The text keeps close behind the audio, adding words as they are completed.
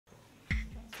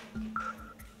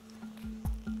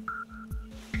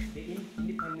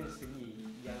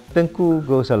Tengku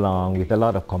goes along with a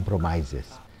lot of compromises,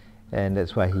 and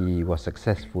that's why he was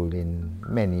successful in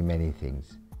many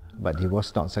things. But he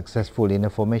was not successful in the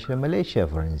formation of Malaysia,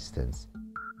 for instance.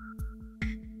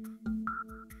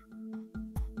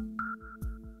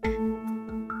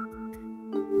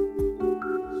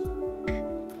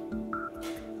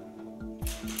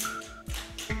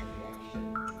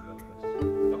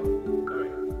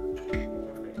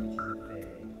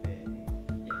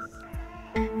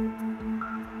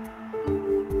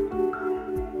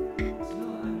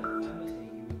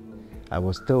 I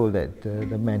was told that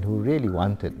the man who really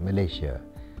wanted Malaysia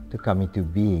to come into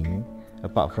being,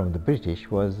 apart from the British,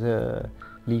 was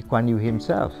Lee Kuan Yew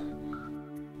himself.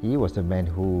 He was the man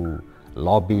who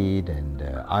lobbied and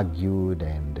argued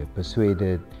and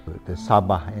persuaded the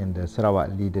Sabah and the Sarawak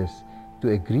leaders to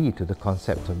agree to the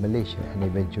concept of Malaysia and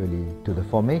eventually to the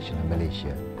formation of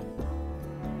Malaysia.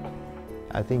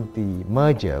 I think the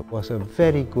merger was a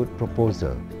very good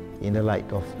proposal in the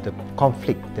light of the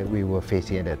conflict that we were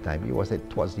facing at that time. It was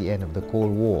towards the end of the Cold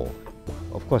War.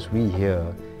 Of course, we here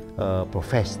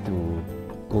profess to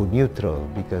go neutral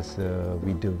because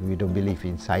we don't believe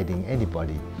in siding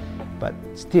anybody. But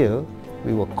still,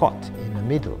 we were caught in the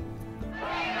middle.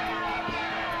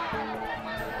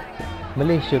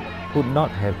 Malaysia could not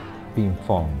have been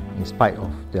formed in spite of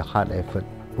the hard effort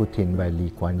put in by Lee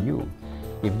Kuan Yew,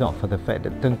 if not for the fact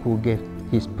that Tengku gave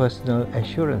his personal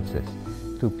assurances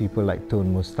to people like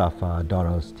Tun Mustafa,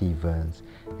 Donald Stevens,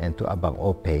 and to Abang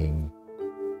Openg.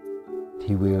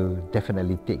 He will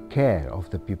definitely take care of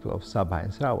the people of Sabah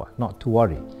and Sarawak, not to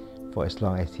worry, for as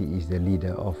long as he is the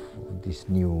leader of this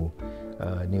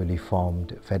newly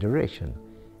formed federation.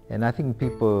 And I think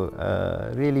people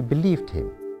really believed him.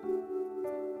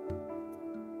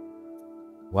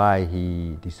 Why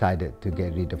he decided to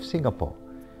get rid of Singapore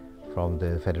from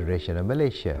the Federation of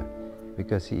Malaysia?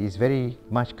 Because he is very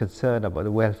much concerned about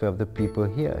the welfare of the people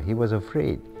here. He was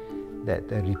afraid that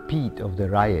a repeat of the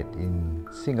riot in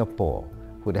Singapore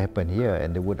would happen here,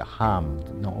 and it would harm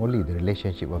not only the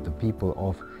relationship of the people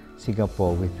of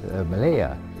Singapore with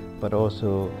Malaya, but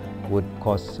also would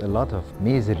cause a lot of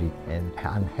misery and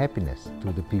unhappiness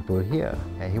to the people here.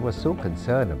 And he was so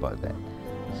concerned about that.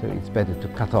 So it's better to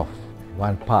cut off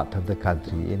one part of the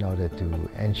country in order to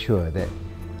ensure that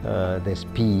there's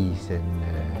peace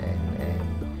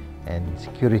and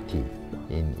security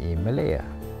in Malaya,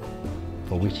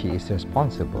 for which he is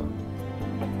responsible.